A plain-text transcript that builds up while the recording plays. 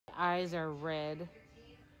eyes are red.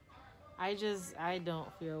 I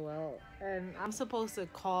don't feel well. And I'm supposed to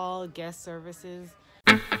call guest services.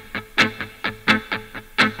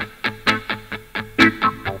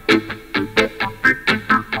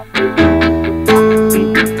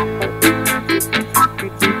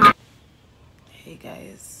 Hey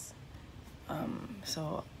guys.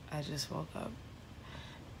 So I just woke up.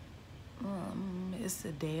 It's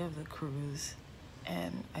the day of the cruise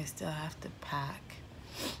and I still have to pack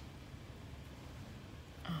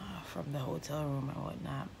from the hotel room and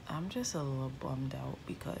whatnot. I'm just a little bummed out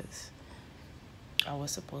because I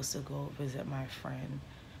was supposed to go visit my friend,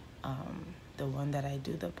 the one that I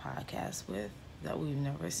do the podcast with, that we've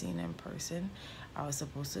never seen in person. I was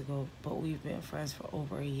supposed to go, but we've been friends for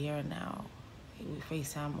over a year now. We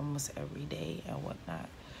FaceTime almost every day and whatnot.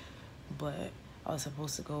 But I was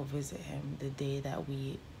supposed to go visit him the day that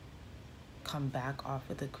we come back off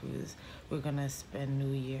of the cruise. We're gonna spend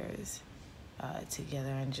New Year's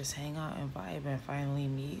together and just hang out and vibe and finally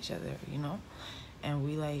meet each other, you know? And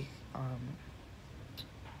we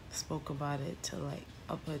spoke about it till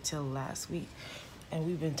up until last week, and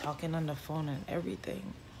we've been talking on the phone and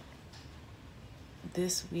everything.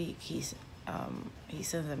 This week he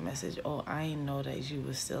sends a message, oh, I didn't know that you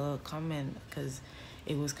was still coming, because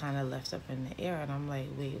it was kind of left up in the air. And I'm like,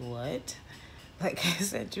 wait, what? Like, I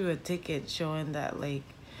sent you a ticket showing that, like,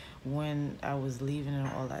 when I was leaving and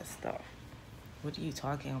all that stuff. What are you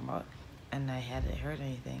talking about? And I hadn't heard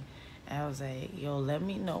anything. And I was like, yo, let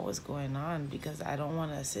me know what's going on, because I don't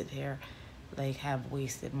want to sit here, like, have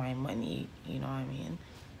wasted my money, you know what I mean?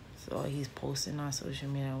 So he's posting on social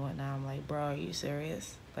media and whatnot. I'm like, bro, are you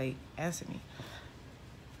serious? Like, answer me.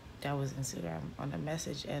 That was Instagram on a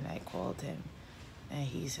message, and I called him. And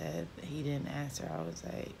he said he didn't answer. I was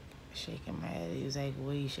like shaking my head. He was like,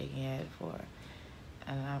 what are you shaking your head for?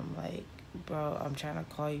 And I'm like, bro, I'm trying to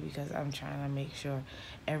call you because I'm trying to make sure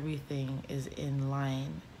everything is in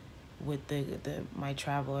line with my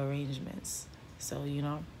travel arrangements. So, you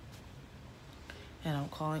know, and I'm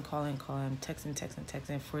calling,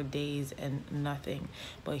 texting for days and nothing.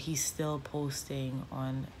 But he's still posting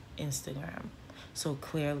on Instagram. So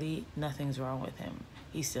clearly nothing's wrong with him.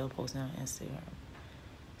 He's still posting on Instagram.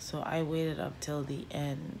 So I waited up till the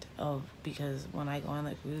end because when I go on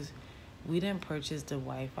the cruise, we didn't purchase the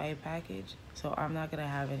Wi-Fi package. So I'm not going to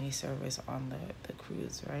have any service on the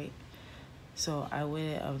cruise, right? So I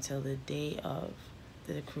waited up till the day of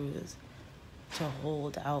the cruise to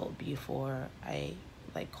hold out before I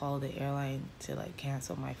call the airline to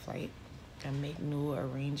cancel my flight and make new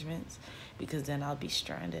arrangements, because then I'll be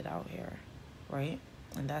stranded out here, right?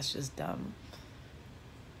 And that's just dumb.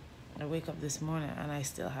 I wake up this morning and I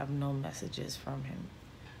still have no messages from him.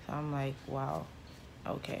 So I'm like, wow,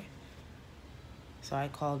 okay. So I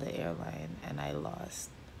called the airline and I lost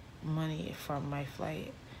money from my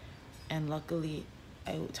flight. And luckily,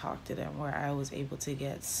 I talked to them where I was able to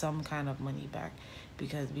get some kind of money back,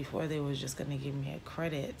 because before they was just going to give me a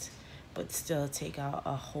credit but still take out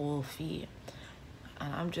a whole fee.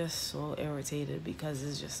 And I'm just so irritated, because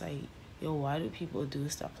it's just like, yo, why do people do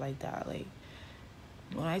stuff like that? Like,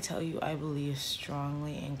 when I tell you I believe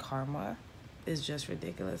strongly in karma, it's just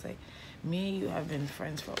ridiculous. Like, me and you have been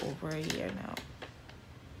friends for over a year now.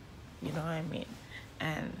 You know what I mean?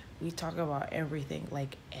 And we talk about everything,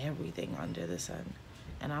 like everything under the sun.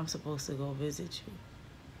 And I'm supposed to go visit you.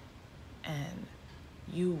 And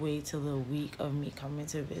you wait till the week of me coming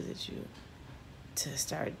to visit you to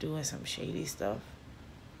start doing some shady stuff.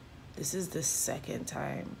 This is the second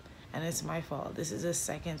time, and it's my fault. This is the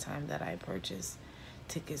second time that I purchased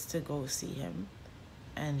tickets to go see him,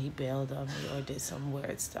 and he bailed on me or did some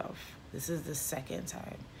weird stuff. This is the second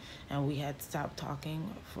time, and we had stopped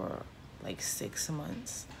talking for like 6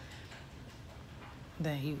 months.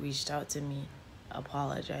 Then he reached out to me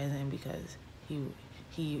apologizing because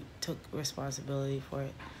he took responsibility for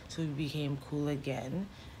it. So we became cool again,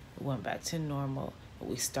 went back to normal.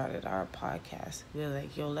 We started our podcast. We were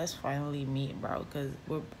like, yo, let's finally meet, bro, because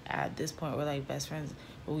we're at this point, we're like best friends,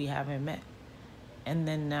 but we haven't met. And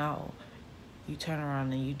then now you turn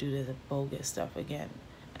around and you do this bogus stuff again.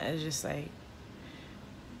 And it's just like,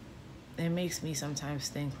 it makes me sometimes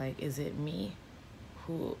think, like, is it me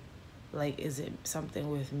who, like, is it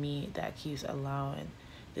something with me that keeps allowing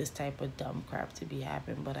this type of dumb crap to be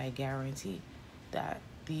happening? But I guarantee that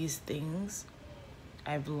these things,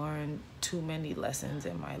 I've learned too many lessons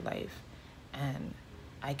in my life, and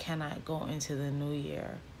I cannot go into the new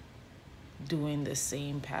year doing the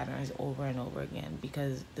same patterns over and over again,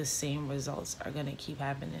 because the same results are going to keep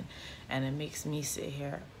happening, and it makes me sit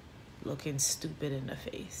here looking stupid in the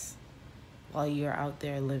face. while you're out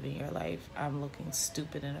there living your life. I'm looking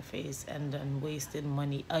stupid in the face and then wasted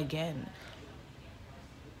money again.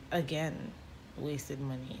 Wasted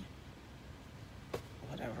money.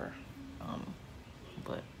 Whatever.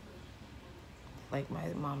 But like my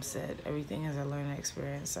mom said, everything is a learning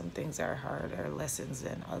experience. Some things are harder lessons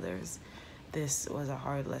than others. This was a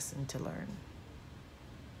hard lesson to learn.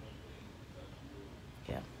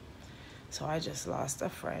 Yeah. So I just lost a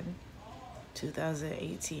friend.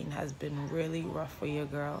 2018 has been really rough for your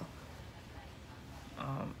girl.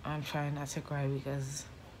 I'm trying not to cry because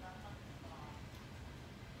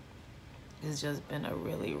it's just been a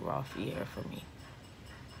really rough year for me.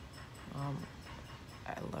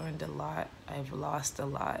 I learned a lot. I've lost a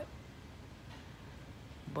lot.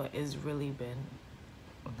 But it's really been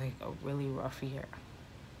like a really rough year.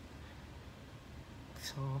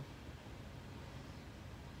 So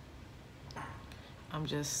I'm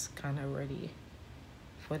just kind of ready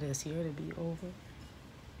for this year to be over.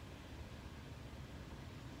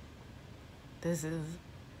 This is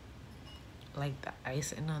like the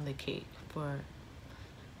icing on the cake for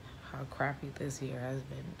how crappy this year has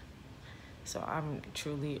been. So I'm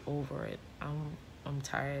truly over it. I'm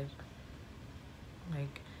tired.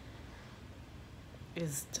 Like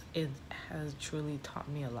it has truly taught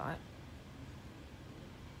me a lot.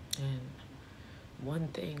 And one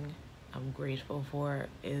thing I'm grateful for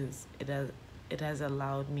is it has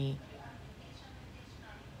allowed me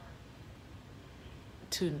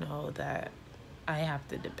to know that I have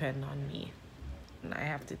to depend on me and I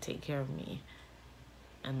have to take care of me,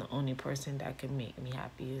 and the only person that can make me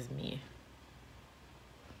happy is me.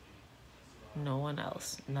 No one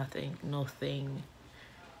else, nothing, no thing,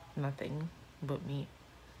 nothing but me.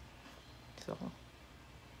 So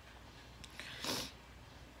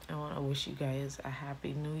I want to wish you guys a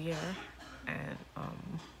happy new year, and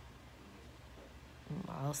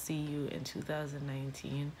I'll see you in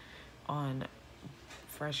 2019 on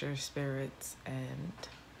fresher spirits and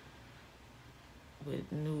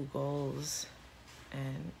with new goals,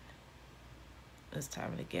 and it's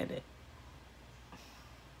time to get it.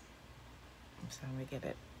 It's time to get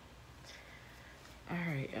it.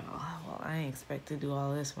 Alright, y'all. Well, I didn't expect to do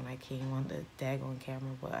all this when I came on the daggone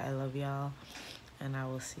camera, but I love y'all, and I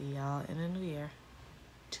will see y'all in the new year.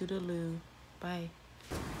 Toodaloo. Bye.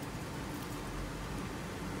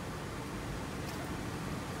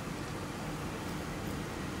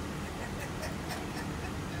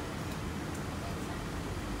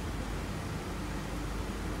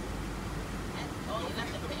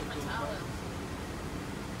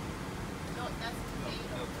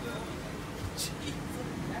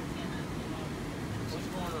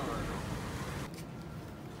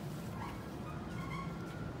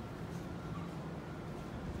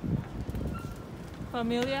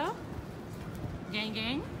 Familia? Gang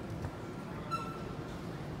gang?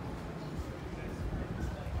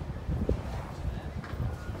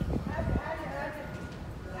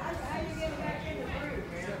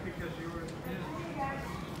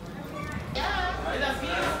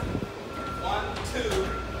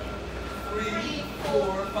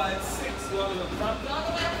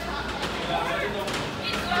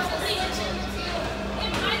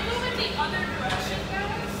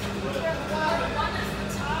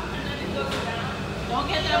 Don't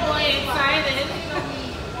get that boy excited.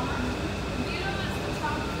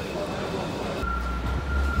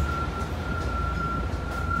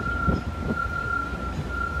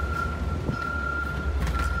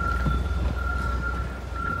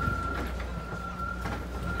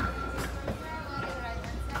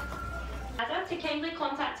 To kindly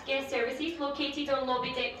contact guest services located on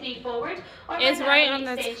lobby deck 3 forward, or it's right on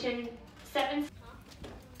the extension 7.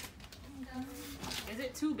 Is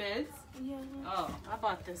it 2 beds? Yeah. Oh, I'm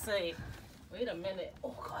about to say. Wait a minute.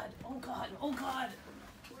 Oh God. Oh God. Oh God.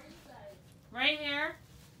 Right here.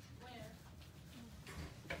 Where?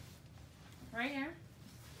 Right here.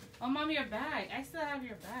 Oh, Mom, your bag. I still have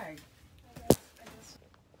your bag.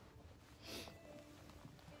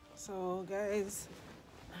 So, guys,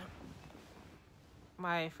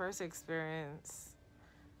 my first experience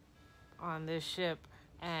on this ship,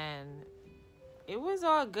 and it was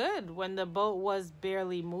all good when the boat was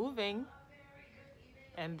barely moving,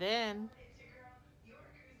 and then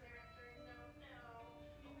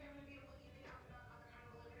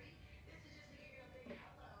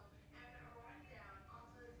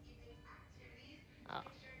oh.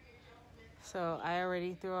 So I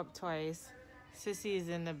already threw up twice. Sissy's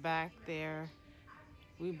in the back there.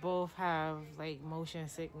 We both have like motion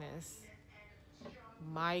sickness.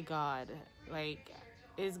 My God, like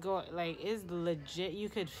it's legit. You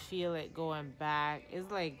could feel it going back.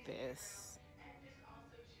 It's like this.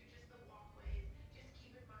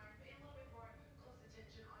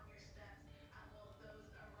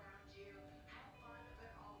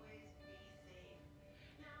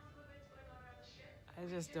 I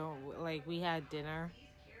just don't, like, we had dinner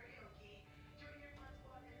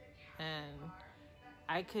and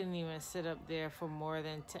I couldn't even sit up there for more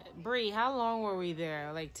than 10. Bree, how long were we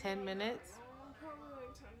there? Like 10 minutes? Probably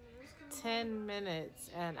like 10 minutes. 10 minutes.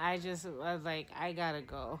 And I was like, I gotta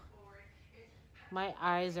go. My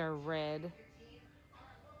eyes are red.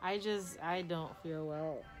 I don't feel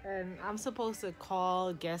well. And I'm supposed to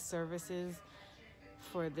call guest services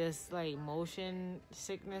for this, like, motion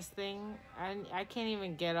sickness thing. I can't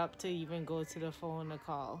even get up to even go to the phone to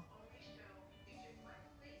call.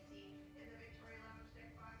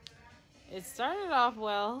 It started off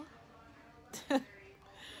well. And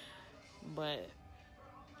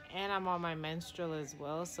I'm on my menstrual as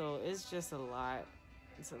well, so it's just a lot.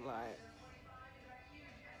 It's a lot.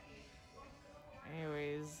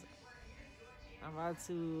 Anyways, I'm about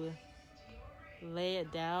to lay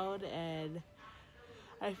it down, and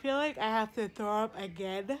I feel like I have to throw up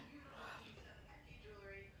again.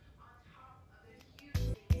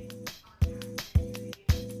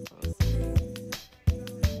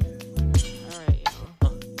 Alright,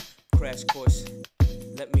 y'all. Crash course.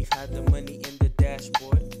 Let me hide the money in the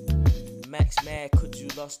dashboard. Max mad, could you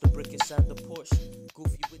lost the brick inside the Porsche?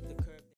 Goofy with the curve.